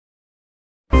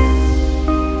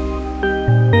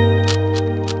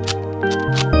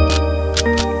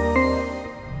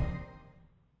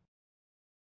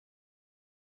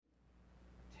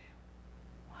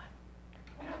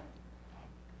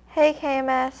Hey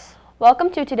KMS.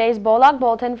 Welcome to today's Bulldog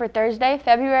Bulletin for Thursday,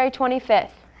 February 25th.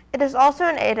 It is also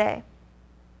an A-Day.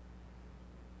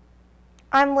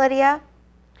 I'm Lydia.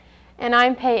 And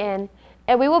I'm Peyton,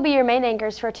 and we will be your main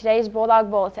anchors for today's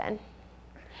Bulldog Bulletin.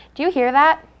 Do you hear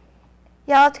that?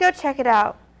 Yeah, let's go check it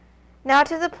out. Now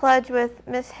to the pledge with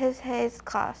Miss Hayes'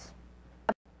 class.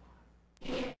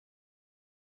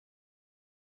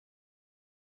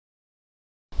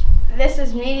 This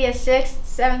is Media 6th,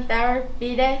 7th hour,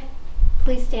 B-Day.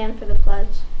 Please stand for the pledge.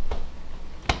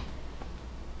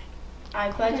 I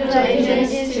pledge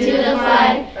allegiance to the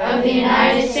flag of the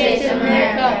United States of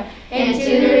America and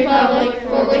to the republic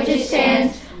for which it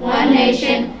stands, one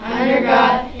nation, under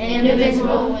God,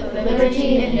 indivisible, with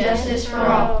liberty and justice for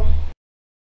all.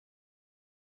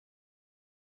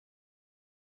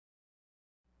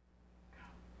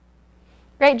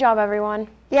 Great job, everyone.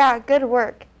 Yeah, good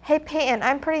work. Hey Peyton,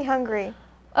 I'm pretty hungry.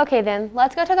 Okay then,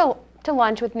 let's go to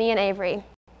lunch with me and Avery.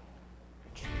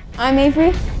 I'm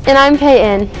Avery. And I'm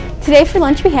Peyton. Today for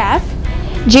lunch we have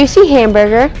Juicy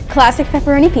hamburger, classic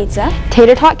pepperoni pizza,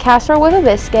 tater tot casserole with a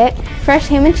biscuit, fresh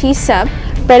ham and cheese sub,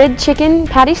 breaded chicken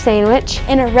patty sandwich,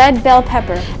 and a red bell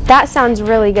pepper. That sounds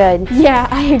really good. Yeah,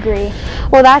 I agree.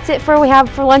 Well, that's it for what we have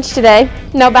for lunch today.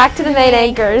 Now back to the main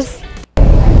anchors.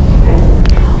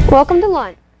 Welcome to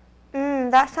lunch.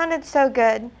 That sounded so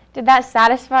good. Did that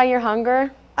satisfy your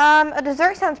hunger? A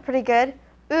dessert sounds pretty good.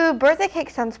 Ooh, birthday cake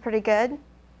sounds pretty good.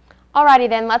 Alrighty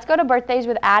then, let's go to birthdays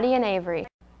with Addie and Avery.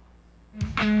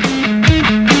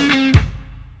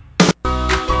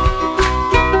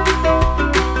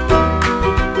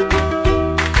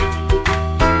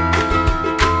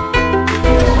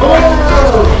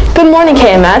 Good morning,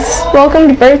 KMS. Welcome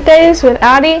to Birthdays with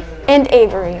Addie And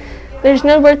Avery. There's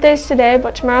no birthdays today,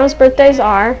 but tomorrow's birthdays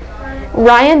are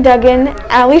Ryan Duggan,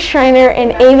 Allie Schreiner,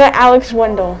 and Ava Alex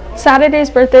Wendell. Saturday's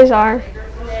birthdays are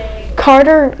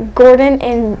Carter Gordon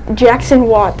and Jackson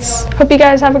Watts. Hope you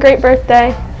guys have a great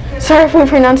birthday. Sorry if we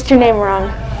pronounced your name wrong.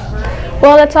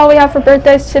 Well, that's all we have for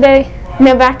birthdays today.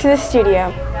 Now back to the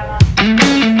studio.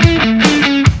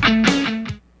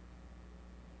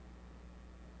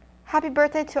 Happy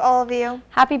birthday to all of you.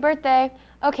 Happy birthday.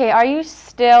 Okay, are you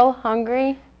still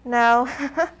hungry? No.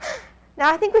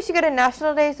 Now I think we should go to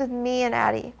National Days with me and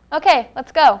Addie. Okay,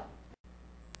 let's go.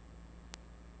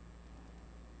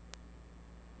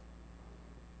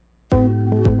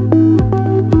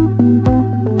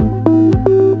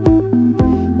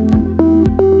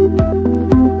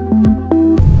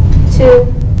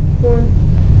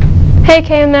 Hey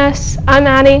KMS, I'm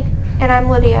Addie. And I'm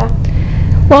Lydia.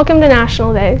 Welcome to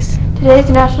National Days. Today's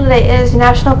National Day is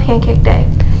National Pancake Day.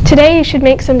 Today you should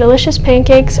make some delicious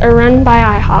pancakes or run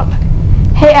by IHOP.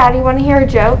 Hey Addie, want to hear a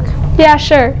joke? Yeah,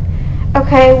 sure.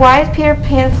 Okay, why is Peter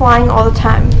Pan flying all the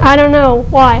time? I don't know.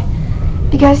 Why?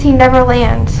 Because he never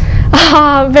lands.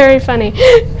 Ah, very funny.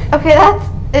 Okay, that's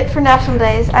it for National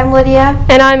Days. I'm Lydia.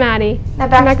 And I'm Addie. Now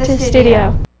back to the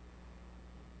studio.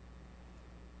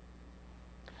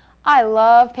 I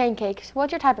love pancakes.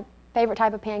 What's your favorite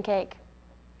type of pancake?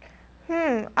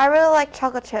 I really like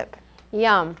chocolate chip.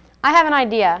 Yum. I have an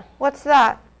idea. What's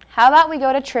that? How about we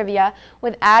go to trivia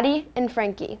with Addie and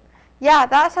Frankie? Yeah,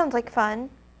 that sounds like fun.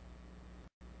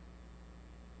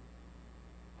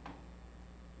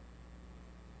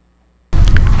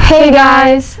 Hey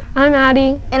guys, I'm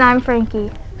Addie. And I'm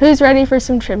Frankie. Who's ready for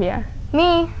some trivia?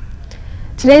 Me.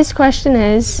 Today's question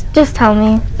is, Just tell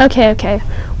me. okay.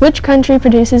 Which country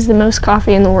produces the most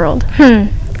coffee in the world?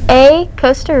 A,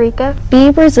 Costa Rica.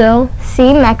 B, Brazil.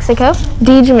 C, Mexico.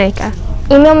 D, Jamaica.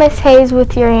 Email Miss Hayes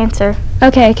with your answer.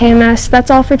 Okay, KMS,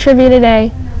 that's all for trivia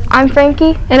today. I'm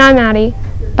Frankie. And I'm Addie.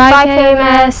 Bye,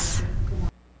 KMS.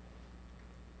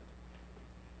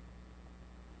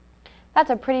 That's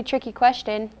a pretty tricky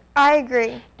question. I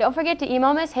agree. Don't forget to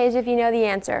email Miss Hayes if you know the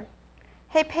answer.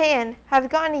 Hey Peyton, have you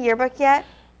gotten a yearbook yet?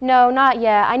 No, not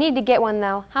yet. I need to get one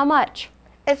though. How much?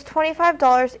 It's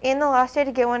 $25 and the last day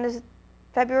to get one is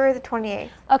February the 28th.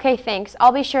 Okay, thanks.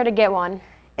 I'll be sure to get one.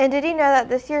 And did you know that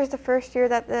this year is the first year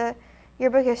that the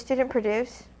yearbook is student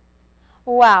produced?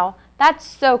 Wow, that's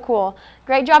so cool.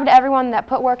 Great job to everyone that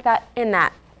put work in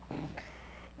that.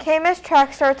 KMS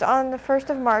track starts on the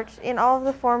 1st of March and all of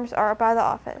the forms are by the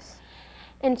office.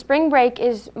 And spring break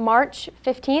is March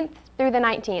 15th through the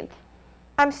 19th.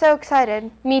 I'm so excited.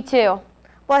 Me too.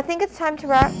 Well, I think it's time to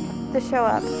wrap the show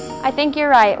up. I think you're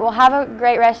right. Well, have a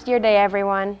great rest of your day,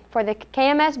 everyone. For the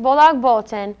KMS Bulldog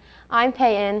Bulletin, I'm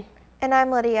Peyton. And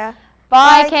I'm Lydia.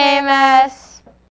 Bye, KMS.